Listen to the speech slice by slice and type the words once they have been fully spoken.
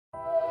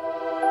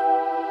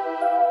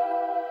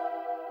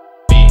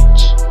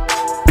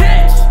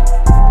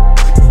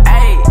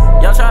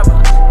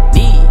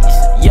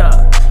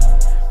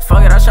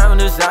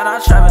designer,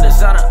 trapping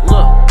designer,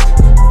 look.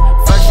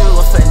 First you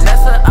a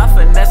finesse, I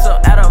finesse her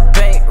at a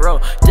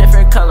bankroll.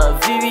 Different color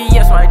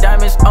VVS, my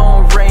diamonds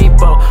on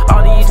rainbow.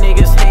 All these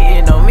niggas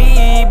hating on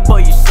me, boy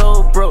you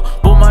so broke.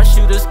 But my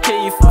shooters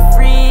kill you for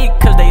free,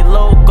 cause they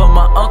local.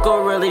 My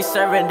uncle really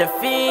serving the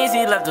fiends,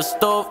 he left the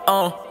stove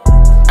on.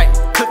 Ay,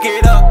 cook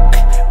it up,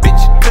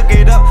 bitch, cook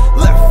it up.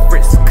 Left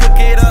wrist, cook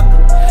it up,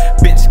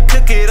 bitch,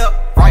 cook it up.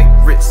 Right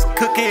wrist,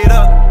 cook it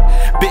up,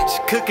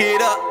 bitch, cook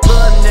it up.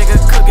 Little nigga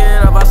cook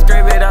it up, I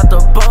scrape it out the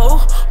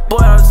bowl.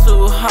 Boy, I'm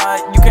too hot,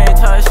 you can't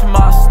touch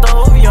my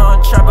stove.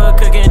 Young trapper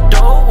cooking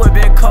dough,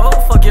 whipping cold,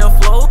 fuck your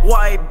flow.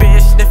 White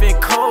bitch sniffing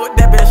cold,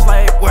 that bitch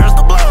like, where's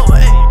the blow?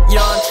 Hey.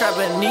 Young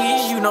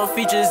Japanese, you know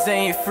features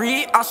ain't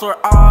free. I swear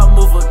I'll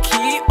move a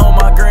key on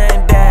my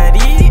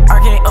granddaddy. I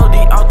can't OD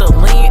out the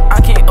lean, I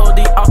can't OD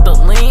out the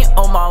lean.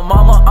 On my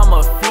mama, I'm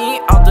a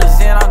fiend, out the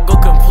Zen, I go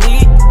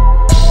complete.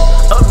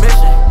 A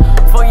mission,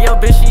 fuck your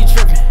bitch, she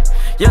trippin'.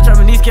 Young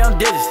Japanese count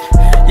digits,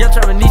 young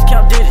Japanese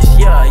count digits,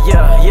 yeah.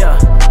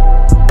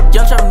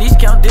 Young Japanese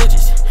count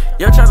digits,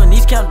 young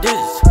Japanese count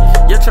digits,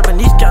 young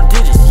Japanese count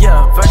digits,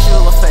 yeah.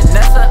 Virtual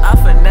finesse, I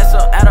finesse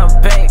her at a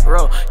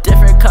bankroll.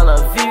 Different color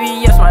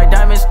VVS, my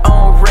diamonds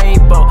on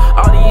rainbow.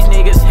 All these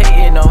niggas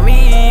hating on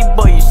me,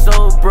 boy you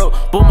so broke.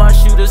 But my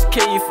shooters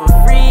kill you for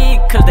free,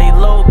 cause they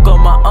local.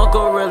 My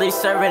uncle really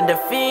serving the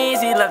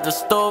fiends, he left the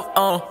stove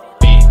on.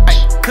 Ay,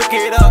 cook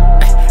it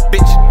up,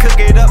 bitch, cook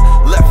it up.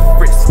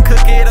 Left wrist,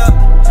 cook it up,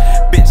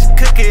 bitch,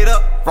 cook it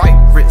up. Right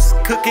wrist,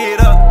 cook it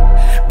up,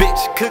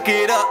 bitch, cook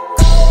it up.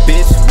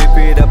 Bitch, whip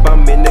it up,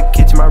 I'm in the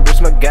kitchen, my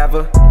wrist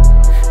MacGyver.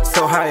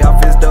 So high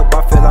off is dope,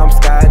 I feel I'm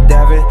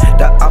skydiving.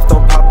 The ops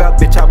don't pop out,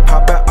 bitch, I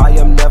pop out, I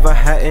am never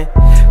hatting.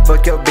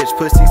 Fuck your bitch,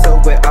 pussy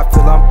so wet, I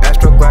feel I'm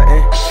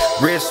astrogliding.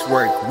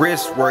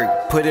 Wrist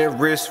work, put in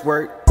wrist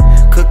work.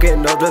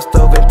 Cooking up the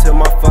stove until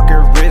my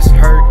fucking wrist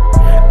hurt.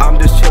 I'm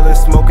just chillin',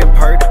 smoking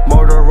perk,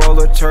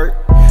 Motorola chirp.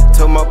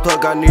 Told my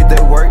plug I need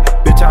that work,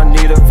 bitch I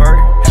need a vert.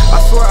 I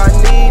swear I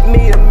need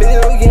me a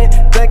million,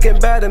 thinking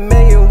about a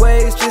million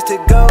ways just to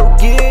go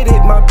get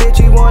it. My bitch,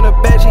 she want a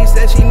bag, she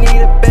said she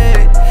need a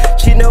bag.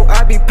 She know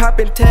I be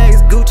popping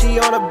tags,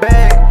 Gucci on a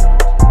bag.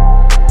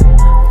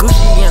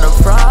 Gucci and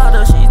a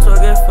Prada, she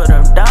twerking for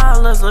them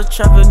dollars. Lil'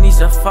 Trapper needs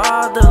a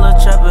father,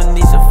 Lil' Trapper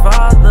needs a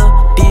father.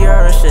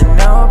 Dior and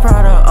Chanel,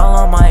 Prada all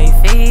on my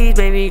feet.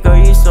 Baby girl,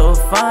 you so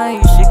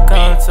fine, you should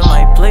come to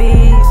my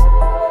place.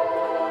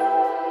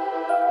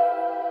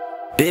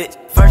 Bitch,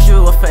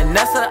 virtual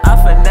finesse, I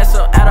finesse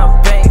her at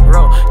a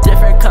bankroll.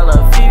 Different color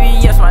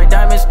VVS, my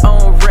diamonds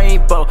on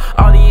rainbow.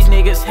 All these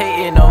niggas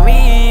hating on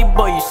me,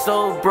 boy you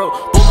so broke.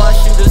 But my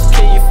shooters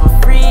kill you for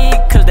free,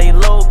 cause they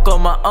local.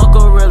 My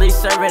uncle really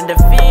serving the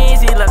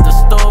fiends, he left the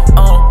stove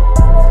on.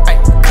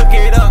 Ay, cook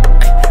it up,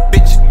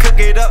 bitch, cook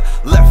it up.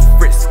 Left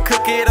wrist,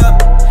 cook it up,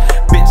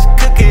 bitch,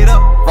 cook it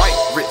up. Right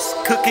wrist,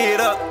 cook it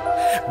up,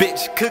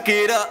 bitch, cook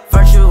it up.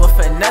 Virtual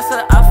finesse,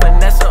 I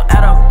finesse her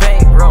at a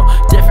bankroll.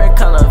 Different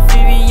color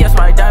VVS,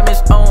 my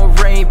diamonds on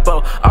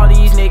rainbow. All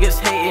these niggas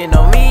hating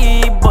on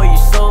me, boy you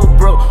so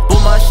broke.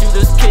 But my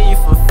shooters kill you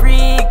for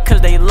free,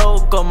 cause they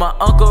local. My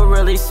uncle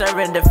really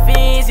serving the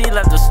fiends, he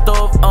left the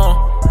stove on.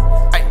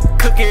 Ay,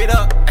 cook it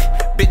up,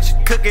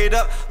 bitch, cook it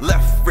up.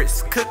 Left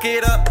wrist, cook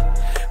it up,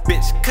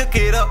 bitch, cook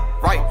it up.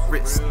 Right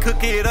wrist,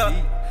 cook it up,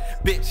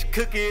 bitch,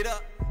 cook it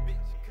up.